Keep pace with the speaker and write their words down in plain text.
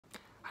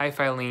Hi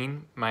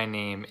Filene, my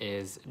name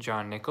is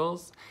John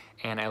Nichols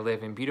and I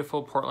live in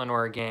beautiful Portland,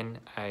 Oregon.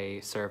 I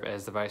serve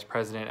as the Vice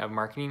President of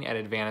Marketing at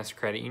Advanced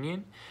Credit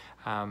Union.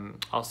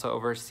 Also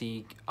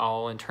oversee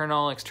all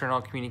internal, external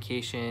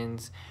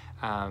communications,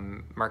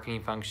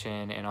 marketing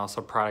function, and also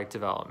product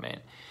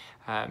development.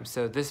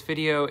 So this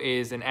video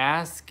is an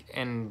ask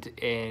and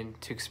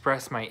to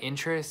express my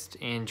interest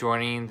in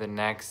joining the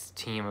next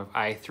team of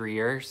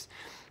I3ers.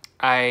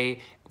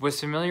 I was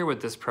familiar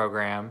with this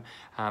program,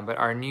 but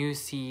our new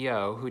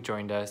CEO who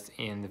joined us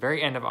in the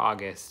very end of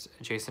August,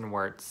 Jason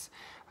Wertz,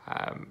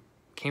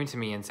 came to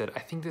me and said, I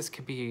think this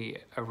could be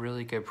a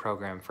really good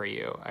program for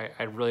you.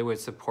 I really would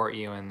support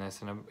you in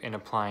this, in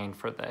applying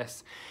for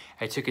this.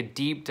 I took a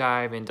deep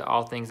dive into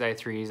all things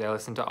I3s. I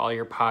listened to all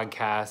your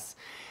podcasts,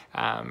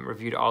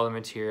 reviewed all the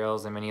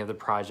materials and many of the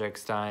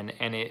projects done,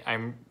 and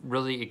I'm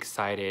really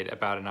excited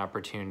about an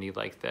opportunity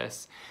like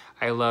this.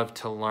 I love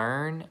to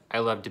learn, I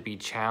love to be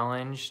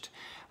challenged,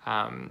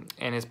 and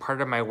as part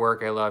of my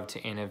work, I love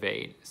to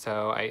innovate.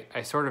 So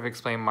I sort of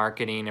explain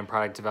marketing and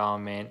product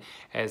development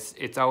as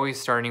it's always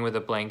starting with a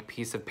blank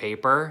piece of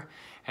paper,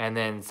 and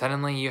then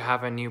suddenly you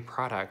have a new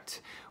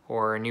product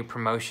or a new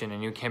promotion, a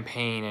new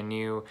campaign, a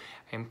new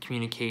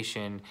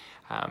communication,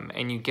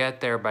 and you get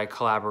there by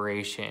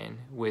collaboration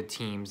with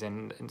teams,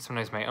 and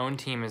sometimes my own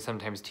team and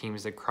sometimes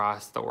teams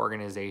across the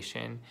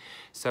organization.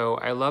 So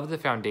I love the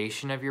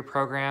foundation of your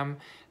program,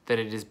 that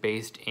it is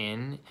based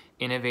in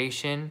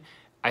innovation.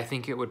 I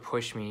think it would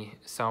push me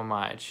so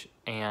much,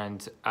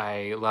 and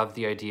I love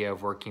the idea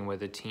of working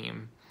with a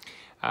team.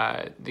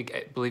 I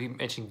believe you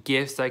mentioned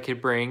gifts I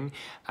could bring.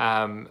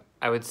 I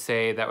would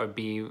say that would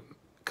be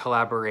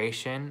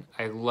collaboration.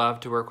 I love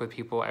to work with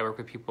people. I work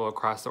with people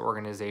across the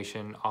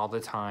organization all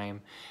the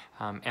time.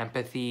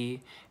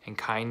 Empathy and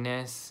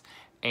kindness,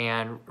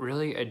 and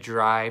really a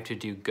drive to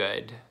do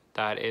good.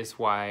 That is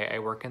why I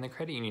work in the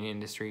credit union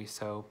industry.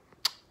 So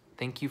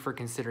thank you for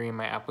considering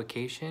my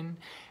application,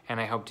 and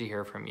I hope to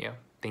hear from you.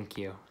 Thank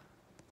you.